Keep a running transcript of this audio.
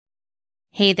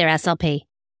Hey there, SLP.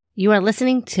 You are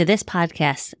listening to this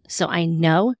podcast, so I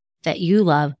know that you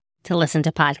love to listen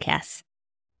to podcasts.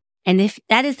 And if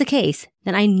that is the case,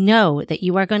 then I know that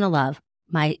you are going to love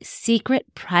my secret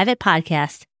private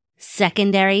podcast,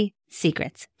 Secondary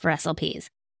Secrets for SLPs.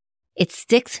 It's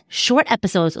 6 short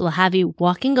episodes that will have you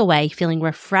walking away feeling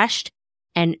refreshed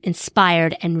and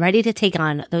inspired and ready to take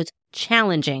on those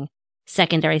challenging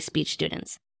secondary speech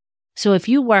students. So if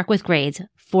you work with grades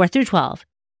 4 through 12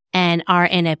 and are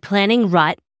in a planning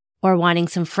rut or wanting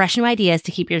some fresh new ideas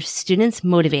to keep your students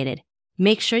motivated,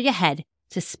 make sure you head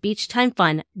to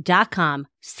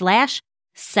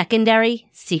speechtimefun.com/secondary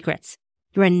secrets.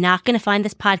 You are not going to find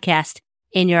this podcast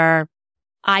in your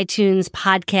iTunes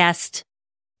podcast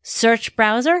search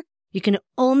browser. You can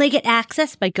only get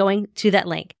access by going to that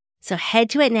link. So head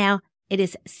to it now. It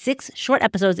is 6 short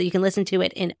episodes that you can listen to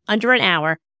it in under an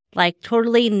hour, like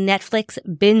totally Netflix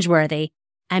binge worthy.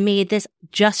 I made this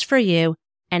just for you,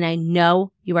 and I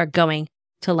know you are going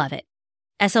to love it.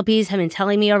 SLPs have been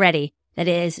telling me already that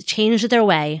it has changed their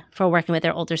way for working with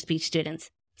their older speech students.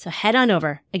 So head on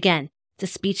over, again, to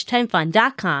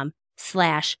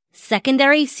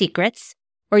speechtimefun.com/secondary secrets,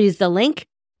 or use the link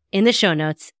in the show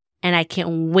notes, and I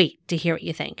can't wait to hear what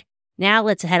you think. Now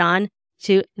let's head on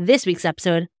to this week's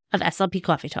episode of SLP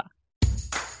Coffee Talk.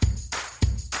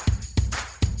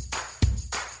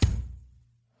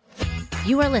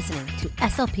 You are listening to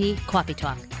SLP Coffee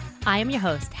Talk. I am your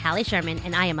host, Hallie Sherman,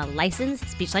 and I am a licensed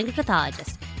speech-language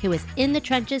pathologist who is in the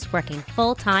trenches working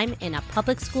full-time in a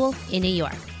public school in New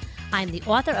York. I am the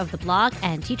author of the blog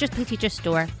and Teachers Pay Teachers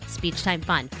store, Speech Time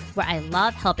Fun, where I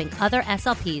love helping other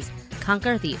SLPs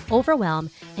conquer the overwhelm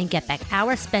and get back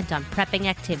hours spent on prepping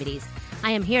activities.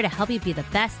 I am here to help you be the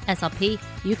best SLP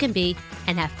you can be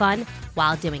and have fun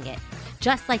while doing it.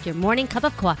 Just like your morning cup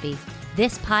of coffee,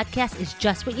 this podcast is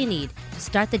just what you need to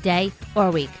start the day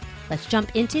or week. Let's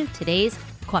jump into today's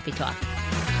Coffee Talk.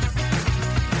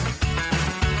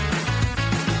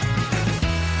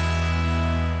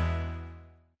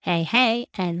 Hey,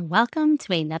 and welcome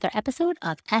to another episode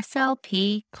of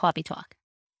SLP Coffee Talk.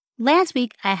 Last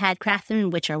week, I had Crafton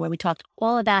and Witcher, where we talked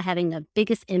all about having the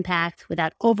biggest impact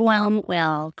without overwhelm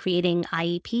while creating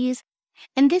IEPs.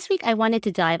 And this week, I wanted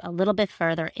to dive a little bit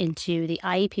further into the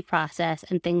IEP process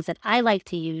and things that I like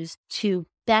to use to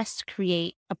best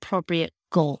create appropriate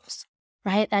goals,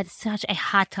 right? That's such a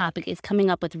hot topic, is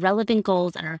coming up with relevant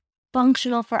goals that are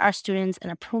functional for our students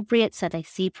and appropriate so they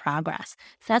see progress.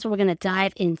 So that's what we're going to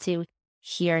dive into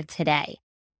here today.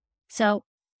 So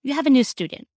you have a new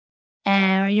student,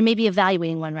 or you may be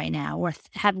evaluating one right now, or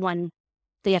have one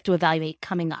that you have to evaluate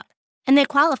coming up, and they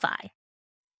qualify.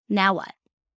 Now what?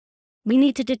 We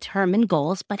need to determine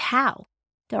goals, but how?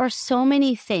 There are so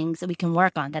many things that we can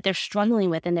work on that they're struggling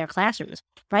with in their classrooms,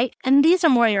 right? And these are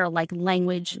more your like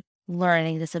language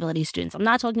learning disability students. I'm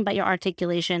not talking about your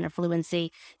articulation or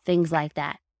fluency, things like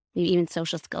that. Maybe even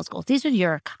social skills goals. These are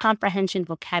your comprehension,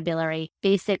 vocabulary,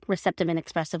 basic receptive and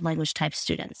expressive language type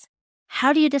students.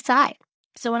 How do you decide?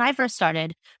 So when I first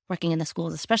started working in the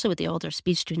schools, especially with the older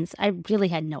speech students, I really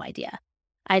had no idea.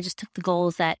 I just took the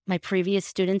goals that my previous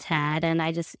students had, and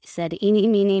I just said, eeny,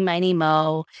 meeny, miny,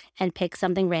 mo, and picked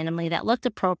something randomly that looked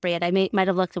appropriate. I might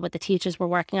have looked at what the teachers were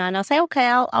working on. I'll say, okay,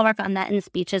 I'll work on that in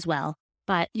speech as well.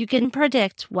 But you can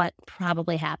predict what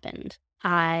probably happened.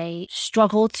 I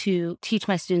struggled to teach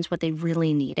my students what they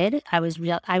really needed. I was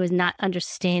not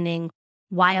understanding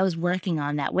why I was working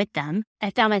on that with them. I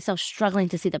found myself struggling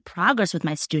to see the progress with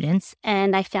my students.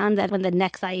 And I found that when the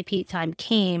next IEP time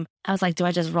came, I was like, do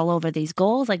I just roll over these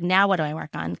goals? Like, now what do I work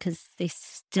on? Because they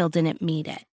still didn't meet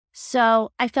it.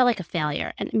 So I felt like a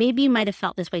failure. And maybe you might have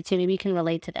felt this way too. Maybe you can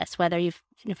relate to this, whether you've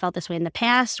felt this way in the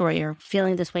past or you're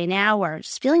feeling this way now, or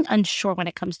just feeling unsure when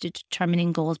it comes to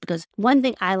determining goals. Because one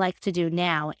thing I like to do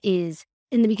now is,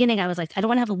 in the beginning, I was like, I don't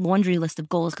want to have a laundry list of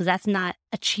goals because that's not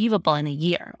achievable in a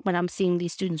year. When I'm seeing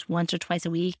these students once or twice a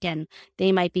week and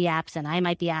they might be absent, I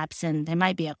might be absent, there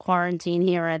might be a quarantine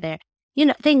here or there,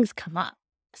 things come up.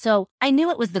 So I knew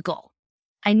it was the goal.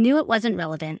 I knew it wasn't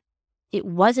relevant. It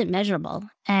wasn't measurable,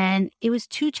 and it was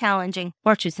too challenging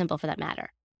or too simple for that matter.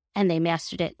 And they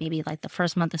mastered it maybe like the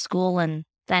first month of school, and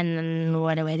then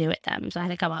what do I do with them? So I had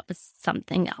to come up with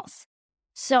something else.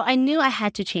 So I knew I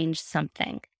had to change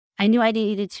something. I knew I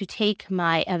needed to take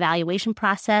my evaluation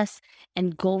process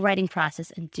and goal writing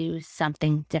process and do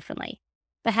something differently.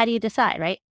 But how do you decide,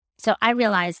 right? So I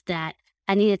realized that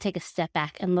I need to take a step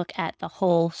back and look at the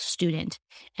whole student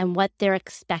and what they're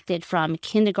expected from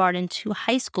kindergarten to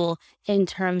high school in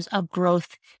terms of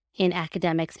growth in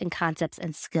academics and concepts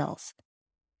and skills.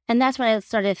 And that's when I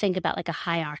started to think about like a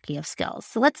hierarchy of skills.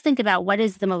 So let's think about what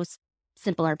is the most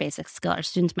simpler basic skill our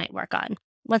students might work on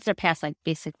once they're past like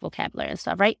basic vocabulary and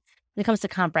stuff, right? When it comes to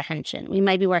comprehension, we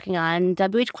might be working on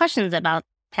WH questions about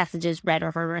passages read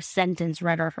or heard or a sentence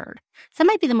read or heard. So that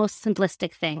might be the most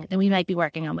simplistic thing that we might be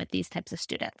working on with these types of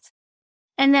students.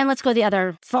 And then let's go to the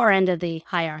other far end of the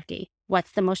hierarchy.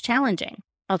 What's the most challenging?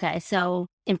 Okay, so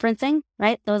inferencing,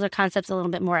 right? Those are concepts a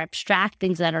little bit more abstract,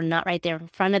 things that are not right there in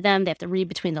front of them. They have to read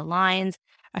between the lines.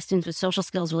 Our students with social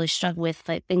skills really struggle with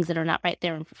like things that are not right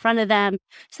there in front of them.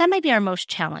 So that might be our most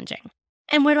challenging.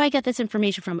 And where do I get this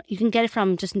information from? You can get it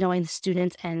from just knowing the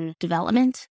students and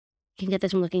development. You can get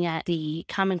this from looking at the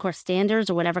Common Core standards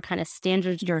or whatever kind of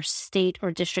standards your state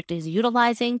or district is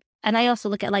utilizing. And I also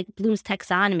look at like Bloom's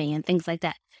taxonomy and things like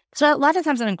that. So a lot of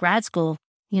times I'm in grad school,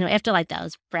 after like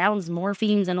those Brown's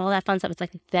morphemes and all that fun stuff, it's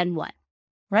like, then what,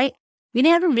 right? We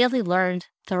never really learned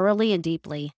thoroughly and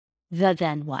deeply the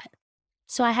then what.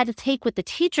 So I had to take what the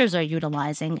teachers are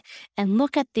utilizing and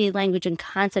look at the language and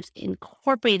concepts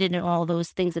incorporated in all those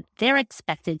things that they're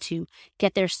expected to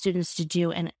get their students to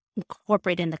do and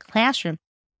incorporate in the classroom.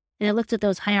 And I looked at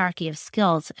those hierarchy of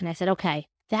skills and I said, okay,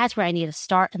 that's where I need to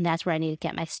start and that's where I need to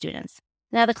get my students.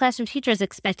 Now, the classroom teacher is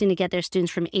expecting to get their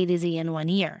students from A to Z in 1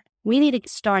 year. We need to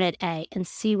start at A and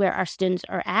see where our students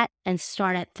are at and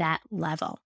start at that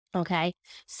level, okay?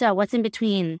 So what's in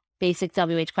between basic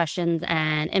WH questions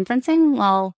and inferencing?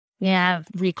 Well, we have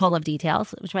recall of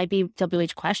details, which might be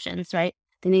WH questions, right?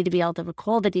 They need to be able to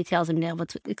recall the details and be able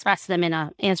to express them in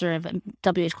an answer of a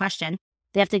WH question.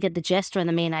 They have to get the gist or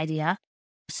the main idea.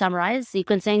 Summarize,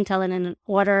 sequencing, tell it in an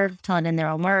order, tell it in their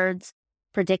own words.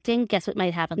 Predicting, guess what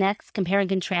might happen next. Comparing,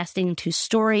 contrasting to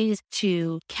stories,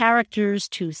 to characters,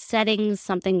 to settings,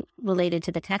 something related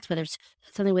to the text, whether it's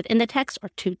something within the text or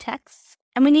to texts.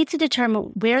 And we need to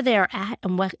determine where they are at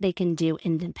and what they can do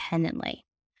independently.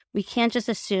 We can't just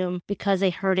assume because they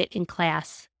heard it in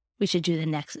class, we should do the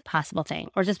next possible thing.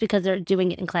 Or just because they're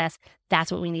doing it in class,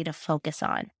 that's what we need to focus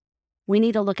on. We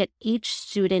need to look at each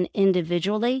student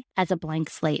individually as a blank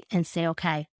slate and say,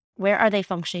 okay, where are they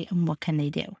functioning and what can they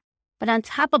do? But on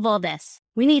top of all this,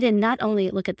 we need to not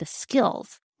only look at the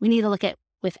skills, we need to look at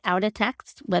without a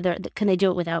text, whether can they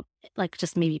do it without like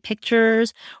just maybe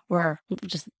pictures or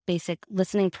just basic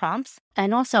listening prompts.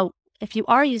 And also, if you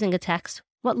are using a text,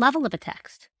 what level of a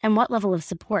text and what level of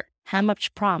support, how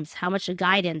much prompts, how much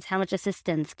guidance, how much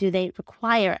assistance do they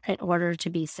require in order to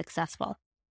be successful?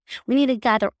 We need to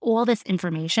gather all this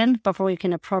information before we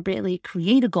can appropriately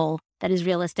create a goal that is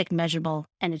realistic, measurable,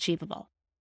 and achievable.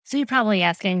 So you're probably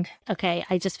asking, okay,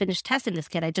 I just finished testing this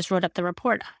kid. I just wrote up the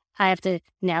report. I have to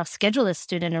now schedule this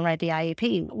student and write the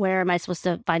IEP. Where am I supposed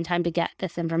to find time to get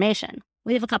this information?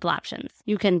 We have a couple options.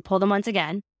 You can pull them once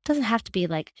again. It doesn't have to be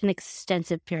like an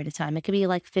extensive period of time. It could be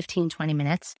like 15, 20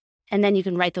 minutes. And then you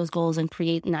can write those goals and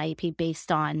create an IEP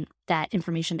based on that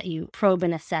information that you probe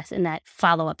and assess in that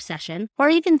follow-up session. Or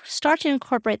even start to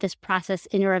incorporate this process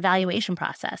in your evaluation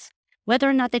process. Whether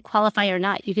or not they qualify or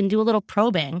not, you can do a little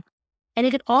probing. And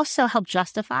it could also help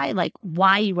justify like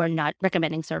why you are not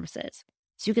recommending services.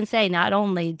 So you can say not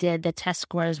only did the test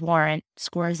scores warrant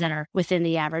scores that are within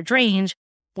the average range,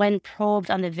 when probed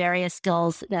on the various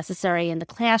skills necessary in the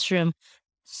classroom,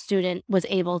 student was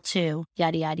able to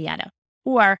yada, yada, yada.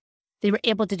 Or they were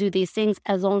able to do these things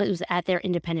as long as it was at their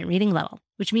independent reading level,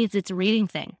 which means it's a reading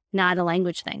thing, not a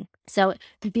language thing. So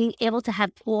being able to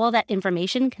have all that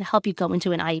information can help you go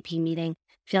into an IEP meeting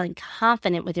feeling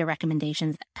confident with your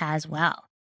recommendations as well.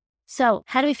 So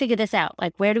how do we figure this out?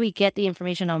 Like, where do we get the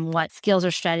information on what skills or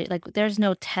strategy? Like, there's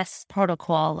no test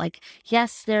protocol. Like,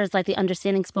 yes, there's like the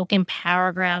understanding spoken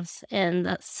paragraphs and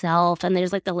the self, and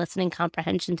there's like the listening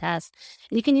comprehension test.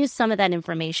 And you can use some of that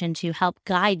information to help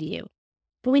guide you.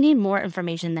 But we need more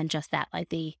information than just that, like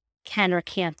the can or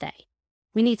can't they.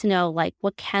 We need to know, like,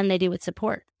 what can they do with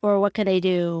support? Or what can they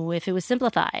do if it was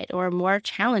simplified or more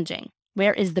challenging?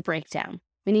 Where is the breakdown?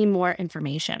 We need more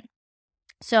information.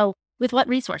 So with what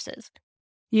resources?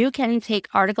 You can take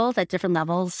articles at different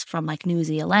levels from like News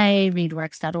ELA,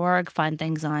 readworks.org, find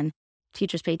things on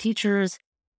Teachers Pay Teachers,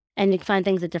 and you can find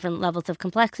things at different levels of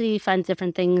complexity, find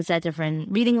different things at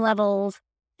different reading levels,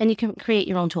 and you can create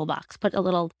your own toolbox, put a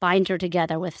little binder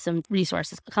together with some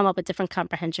resources, come up with different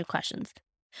comprehension questions.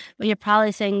 But you're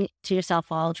probably saying to yourself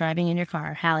while driving in your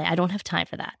car, Hallie, I don't have time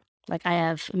for that. Like I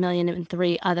have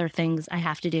 1,000,003 other things I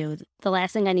have to do. The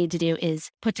last thing I need to do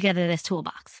is put together this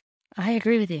toolbox. I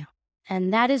agree with you.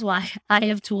 And that is why I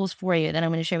have tools for you that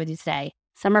I'm going to share with you today.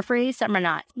 Some are free, some are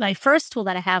not. My first tool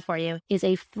that I have for you is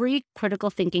a free critical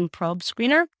thinking probe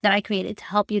screener that I created to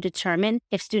help you determine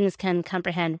if students can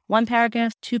comprehend 1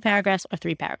 paragraph, 2 paragraphs, or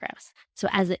 3 paragraphs. So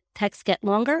as the texts get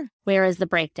longer, where is the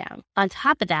breakdown? On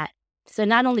top of that, So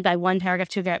not only by 1 paragraph,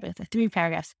 2 paragraphs, but 3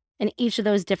 paragraphs. In each of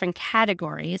those different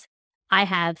categories, I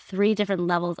have 3 different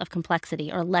levels of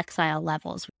complexity or lexile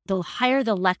levels. The higher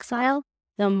the lexile,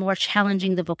 the more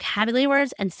challenging the vocabulary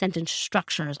words and sentence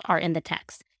structures are in the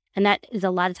text. And that is a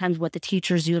lot of times what the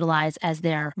teachers utilize as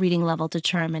their reading level to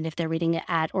determine if they're reading it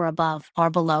at or above or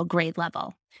below grade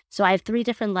level. So I have 3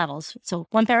 different levels. So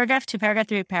 1 paragraph, 2 paragraph,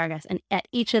 3 paragraphs. And at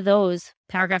each of those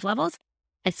paragraph levels,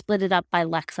 I split it up by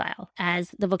lexile.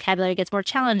 As the vocabulary gets more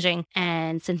challenging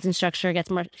and sentence structure gets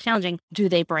more challenging, do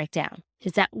they break down?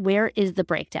 Where is the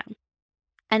breakdown?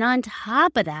 And on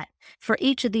top of that, for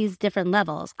each of these different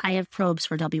levels, I have probes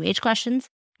for WH questions,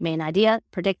 main idea,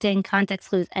 predicting, context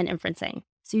clues, and inferencing.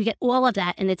 So you get all of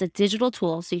that, and it's a digital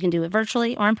tool, so you can do it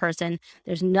virtually or in person.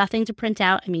 There's nothing to print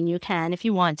out. I mean, you can if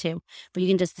you want to, but you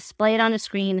can just display it on a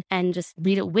screen and just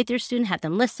read it with your student, have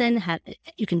them listen.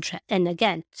 And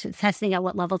again, testing out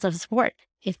what levels of support.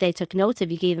 If they took notes,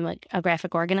 if you gave them a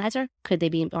graphic organizer, could they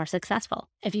be more successful?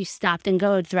 If you stopped and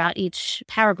go throughout each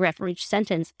paragraph or each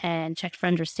sentence and checked for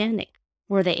understanding,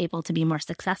 were they able to be more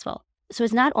successful? So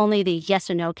it's not only the yes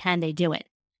or no, can they do it,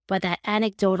 but that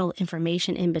anecdotal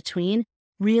information in between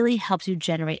really helps you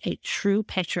generate a true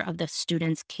picture of the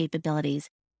student's capabilities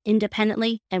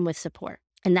independently and with support.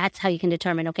 And that's how you can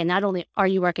determine, okay, not only are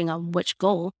you working on which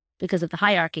goal because of the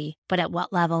hierarchy, but at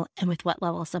what level and with what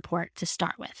level of support to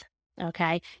start with.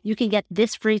 Okay, you can get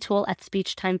this free tool at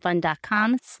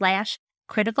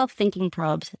speechtimefun.com/critical thinking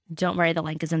probes. Don't worry, the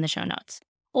link is in the show notes.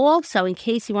 Also, in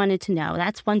case you wanted to know,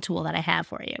 that's one tool that I have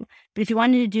for you. But if you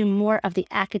wanted to do more of the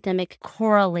academic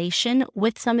correlation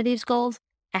with some of these goals,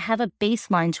 I have a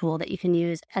baseline tool that you can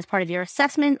use as part of your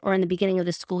assessment or in the beginning of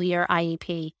the school year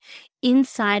IEP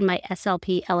inside my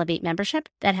SLP Elevate membership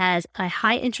that has a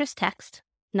high interest text,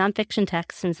 nonfiction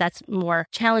text, since that's more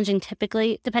challenging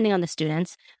typically, depending on the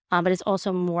students, but it's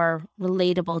also more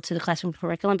relatable to the classroom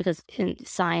curriculum because in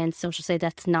science, social studies,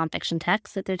 that's nonfiction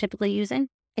text that they're typically using.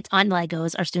 It's on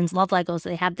Legos. Our students love Legos, so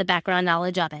they have the background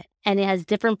knowledge of it. And it has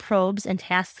different probes and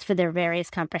tasks for their various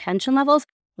comprehension levels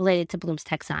related to Bloom's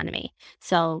taxonomy.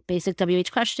 So basic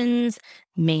WH questions,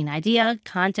 main idea,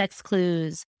 context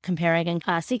clues, comparing and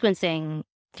sequencing,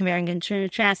 comparing and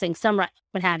contrasting, summary,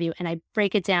 what have you. And I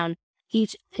break it down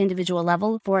each individual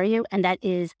level for you. And that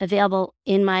is available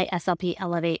in my SLP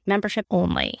Elevate membership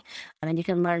only. And you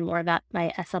can learn more about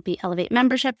my SLP Elevate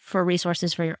membership for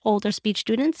resources for your older speech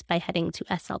students by heading to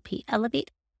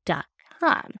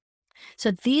slpelevate.com.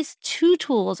 So these 2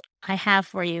 tools I have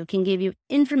for you can give you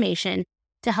information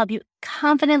to help you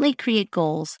confidently create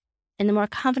goals. And the more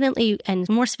confidently and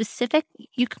more specific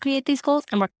you can create these goals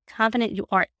and more confident you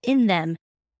are in them,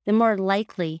 the more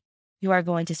likely you are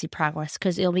going to see progress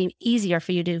because it'll be easier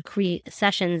for you to create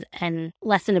sessions and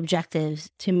lesson objectives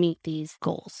to meet these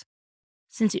goals.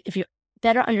 Since if you're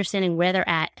better understanding where they're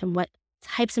at and what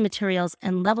types of materials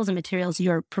and levels of materials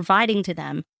you're providing to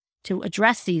them to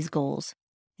address these goals,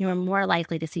 you are more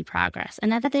likely to see progress.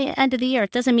 And at the end of the year,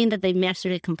 it doesn't mean that they've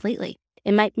mastered it completely.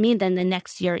 It might mean then the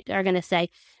next year they're going to say,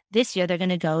 this year they're going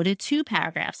to go to 2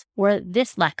 paragraphs or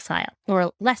this lexile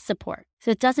or less support.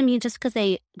 So it doesn't mean just because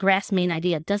they grasp main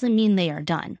idea, doesn't mean they are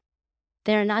done.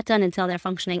 They're not done until they're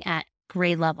functioning at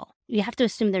grade level. You have to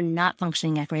assume they're not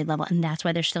functioning at grade level, and that's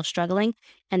why they're still struggling,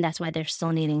 and that's why they're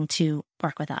still needing to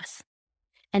work with us.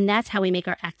 And that's how we make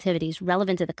our activities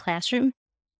relevant to the classroom,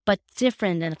 but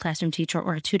different than a classroom teacher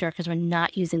or a tutor because we're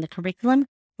not using the curriculum.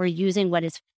 We're using what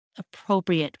is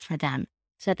appropriate for them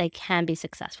so that they can be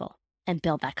successful and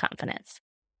build that confidence.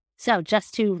 So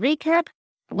just to recap,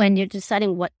 when you're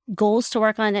deciding what goals to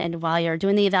work on and while you're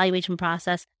doing the evaluation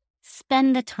process,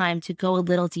 spend the time to go a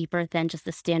little deeper than just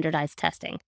the standardized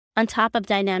testing. On top of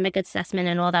dynamic assessment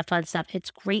and all that fun stuff, it's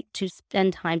great to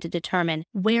spend time to determine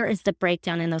where is the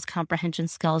breakdown in those comprehension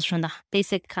skills from the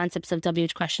basic concepts of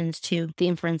WH questions to the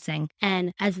inferencing.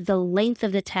 And as the length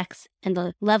of the text and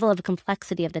the level of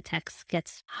complexity of the text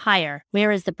gets higher,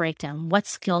 where is the breakdown? What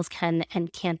skills can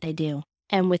and can't they do?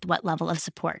 And with what level of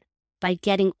support? By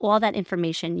getting all that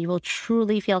information, you will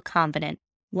truly feel confident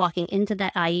walking into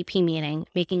that IEP meeting,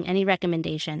 making any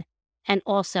recommendation, and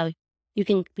also you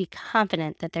can be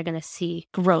confident that they're going to see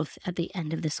growth at the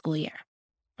end of the school year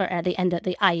or at the end of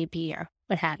the IEP year,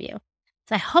 what have you.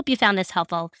 So I hope you found this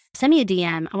helpful. Send me a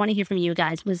DM. I want to hear from you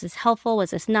guys. Was this helpful?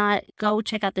 Was this not? Go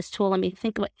check out this tool. Let me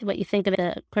think what you think of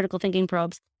the critical thinking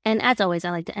probes. And as always,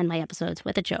 I like to end my episodes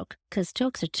with a joke because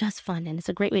jokes are just fun. And it's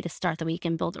a great way to start the week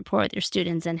and build rapport with your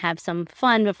students and have some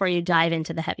fun before you dive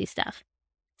into the heavy stuff.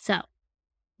 So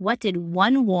what did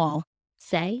one wall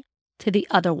say to the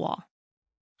other wall?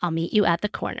 I'll meet you at the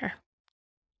corner.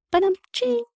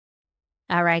 Ba-dum-ching.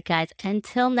 All right, guys,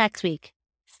 until next week,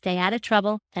 stay out of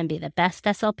trouble, and be the best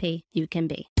SLP you can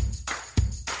be.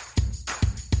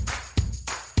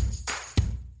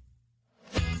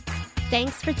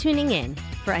 Thanks for tuning in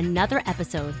for another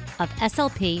episode of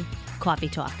SLP Coffee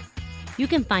Talk. You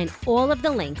can find all of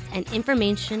the links and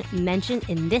information mentioned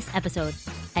in this episode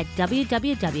at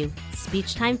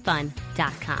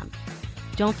www.speechtimefun.com.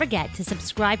 Don't forget to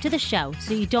subscribe to the show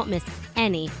so you don't miss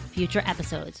any future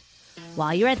episodes.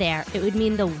 While you are there, it would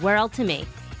mean the world to me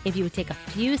if you would take a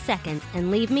few seconds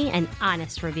and leave me an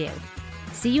honest review.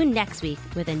 See you next week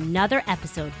with another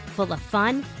episode full of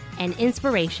fun and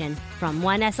inspiration from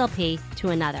one SLP to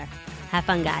another. Have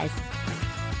fun, guys.